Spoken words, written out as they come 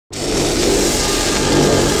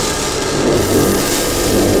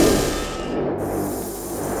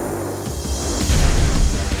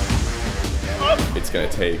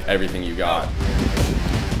take everything you got.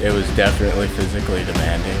 It was definitely physically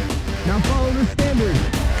demanding. Now follow the standard.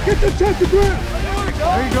 Get the touch to grab.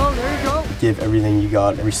 There you go, there you go. Give everything you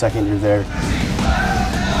got every second you're there.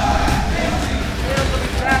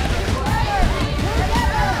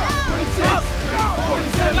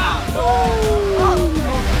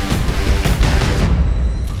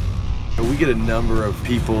 We get a number of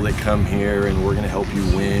people that come here and we're going to help you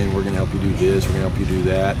win, we're going to help you do this, we're going to help you do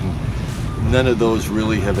that, and none of those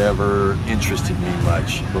really have ever interested me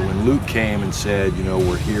much. But when Luke came and said, you know,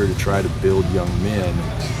 we're here to try to build young men,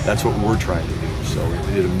 that's what we're trying to do. So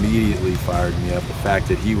it immediately fired me up. The fact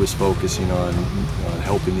that he was focusing on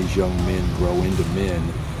helping these young men grow into men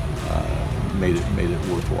made it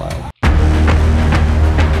worthwhile.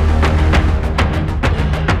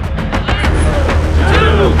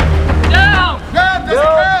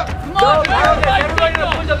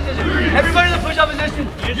 Everybody in the push-up position.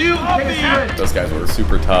 Those guys were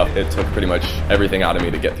super tough. It took pretty much everything out of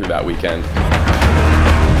me to get through that weekend.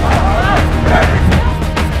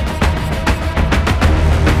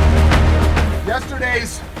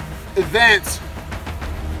 Yesterday's event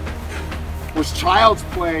was child's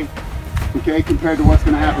play, okay, compared to what's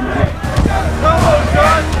going to happen today.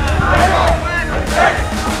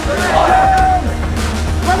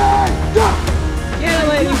 Yeah,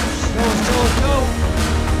 ladies. Go.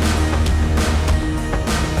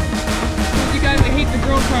 You guys that hate the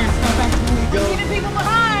girl cards, stop acting. Go. Leaving people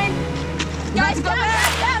behind. Guys, go down.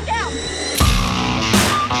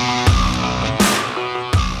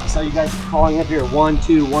 I saw you guys calling up here, 1,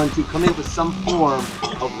 2, 1, 2. Come in with some form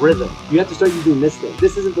of rhythm. You have to start using this thing.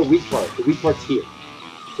 This isn't the weak part. The weak part's here.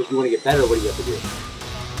 So if you want to get better, what do you have to do?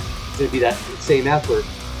 It's going to be that same effort,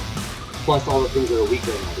 plus all the things that are weak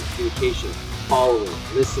right now. The communication, following,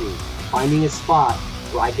 listening, finding a spot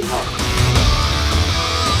where I can help.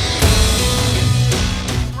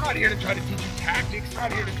 We're not here to try to teach you tactics. We're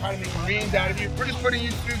not here to try to make Marines out of you. We're just putting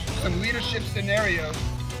you through some leadership scenarios,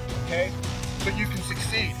 okay, so you can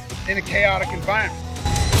succeed in a chaotic environment.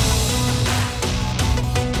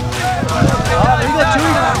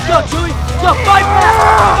 Go, Chewie! Go, fight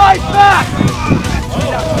back!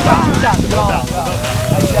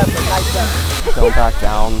 Don't back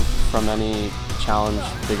down from any challenge,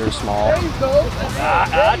 big or small.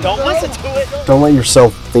 Don't listen to it! Don't let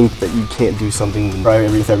yourself think that you can't do something. Try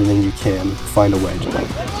everything you can. Find a way.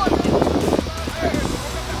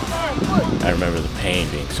 I remember the pain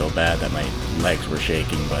being so bad that my legs were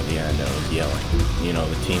shaking by the end. I was yelling. You know,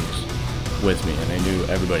 the team was with me and I knew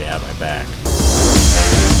everybody had my back.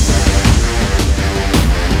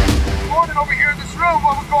 Morning over here in this room,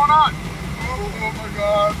 what was going on? Oh my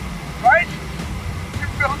God. Right? You're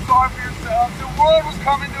feeling sorry for yourself. The world was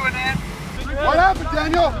coming to an end. What happened,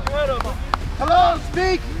 Daniel? Hello,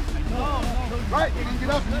 speak! Right, you didn't get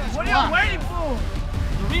up and you just What are you waiting for?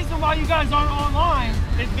 The reason why you guys aren't online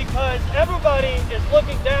is because everybody is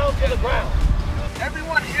looking down to the ground.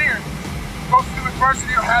 Everyone here goes through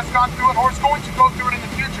adversity or has gone through it or is going to go through it in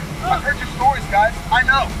the future. I've heard your stories, guys. I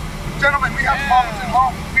know. Gentlemen, we have problems at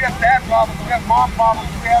home. We have dad problems. We have mom problems.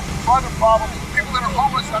 We have brother problems. People that are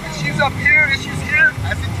homeless. I mean, issues up here, issues here.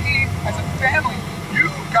 As a team, as a family,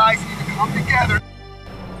 you guys need to come together.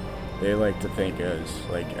 They like to think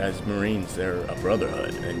as Marines, they're a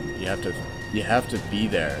brotherhood, and you have to be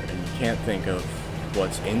there, and you can't think of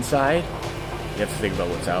what's inside. You have to think about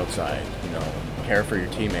what's outside. You know, care for your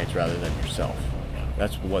teammates rather than yourself.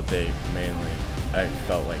 That's what I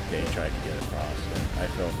felt like they tried to get across, and I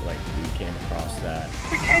felt like we came across that.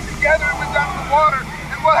 We came together and went down to the water,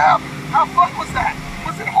 and what happened? How fun was that?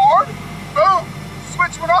 Was it hard? Boom!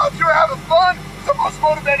 Switch went off, you were having fun. It's the most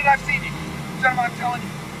motivated I've seen you. Gentlemen, I'm telling you,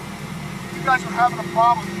 you guys are having a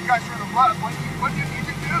problem. You guys are in a rut. What do you need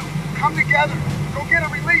to do? Come together. Go get a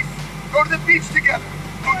release. Go to the beach together.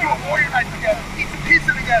 Go do a warrior night together. Eat some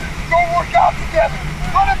pizza together. Go work out together.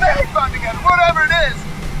 Run a marathon together. Whatever it is.